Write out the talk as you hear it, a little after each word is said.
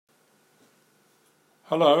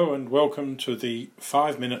Hello and welcome to the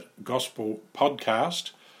 5-Minute Gospel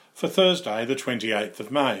podcast for Thursday the 28th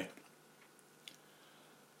of May.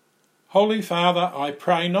 Holy Father, I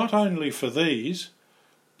pray not only for these,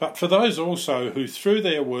 but for those also who through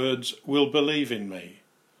their words will believe in me.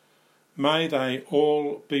 May they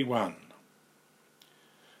all be one.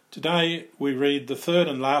 Today we read the third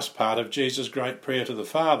and last part of Jesus' great prayer to the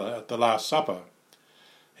Father at the Last Supper.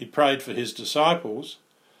 He prayed for his disciples,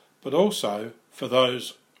 but also for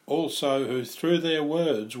those also who through their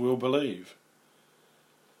words will believe.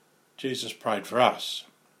 Jesus prayed for us.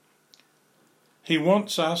 He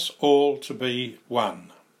wants us all to be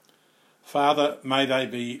one. Father, may they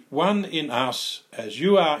be one in us as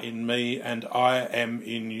you are in me and I am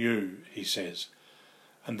in you, he says.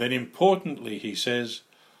 And then importantly he says,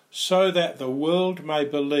 so that the world may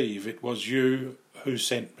believe it was you who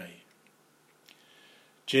sent me.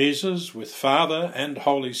 Jesus, with Father and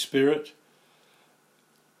Holy Spirit,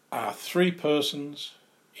 are three persons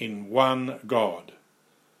in one God.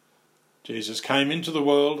 Jesus came into the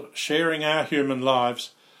world sharing our human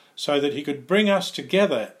lives so that he could bring us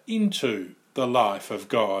together into the life of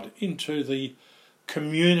God, into the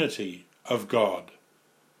community of God,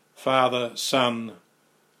 Father, Son,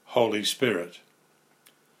 Holy Spirit.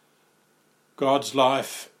 God's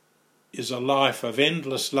life is a life of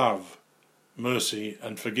endless love, mercy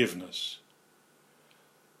and forgiveness.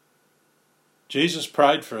 Jesus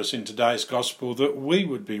prayed for us in today's Gospel that we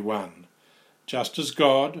would be one, just as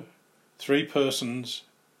God, three persons,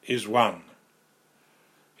 is one.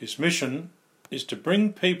 His mission is to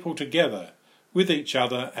bring people together with each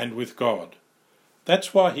other and with God.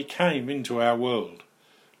 That's why he came into our world,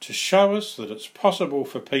 to show us that it's possible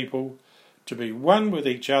for people to be one with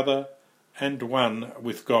each other and one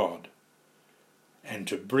with God, and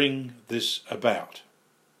to bring this about.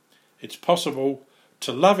 It's possible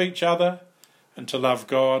to love each other and to love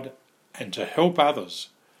God and to help others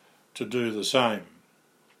to do the same.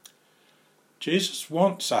 Jesus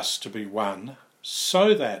wants us to be one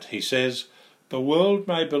so that, he says, the world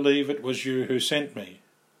may believe it was you who sent me.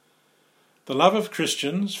 The love of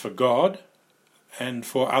Christians for God and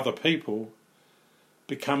for other people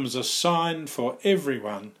becomes a sign for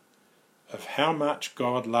everyone of how much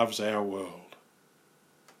God loves our world.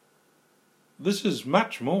 This is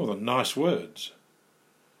much more than nice words,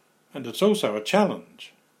 and it's also a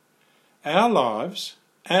challenge. Our lives,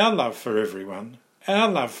 our love for everyone, our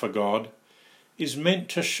love for God, is meant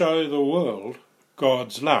to show the world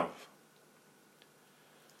God's love.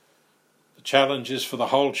 The challenge is for the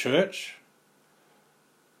whole church.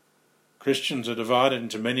 Christians are divided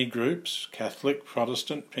into many groups, Catholic,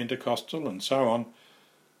 Protestant, Pentecostal and so on.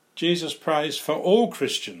 Jesus prays for all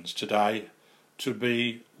Christians today to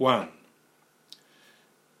be one.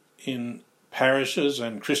 In parishes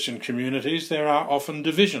and Christian communities there are often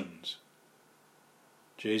divisions.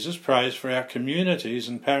 Jesus prays for our communities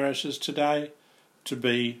and parishes today to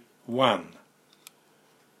be one.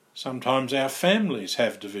 Sometimes our families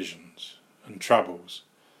have divisions and troubles,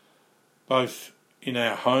 both in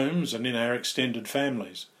our homes and in our extended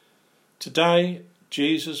families. Today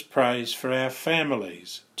Jesus prays for our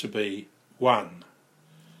families to be one.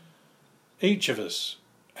 Each of us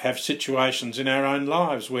have situations in our own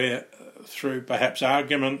lives where, through perhaps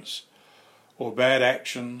arguments or bad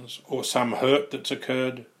actions or some hurt that's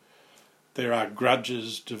occurred, there are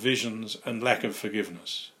grudges, divisions and lack of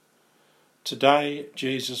forgiveness. Today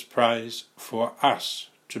Jesus prays for us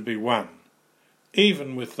to be one,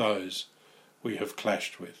 even with those we have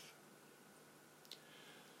clashed with.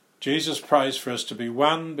 Jesus prays for us to be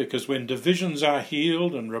one because when divisions are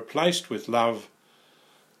healed and replaced with love,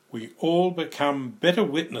 we all become better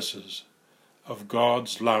witnesses of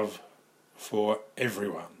God's love for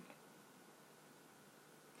everyone.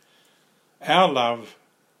 Our love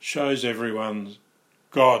shows everyone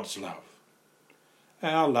God's love.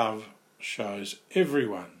 Our love shows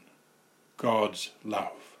everyone God's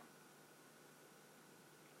love.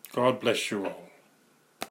 God bless you all.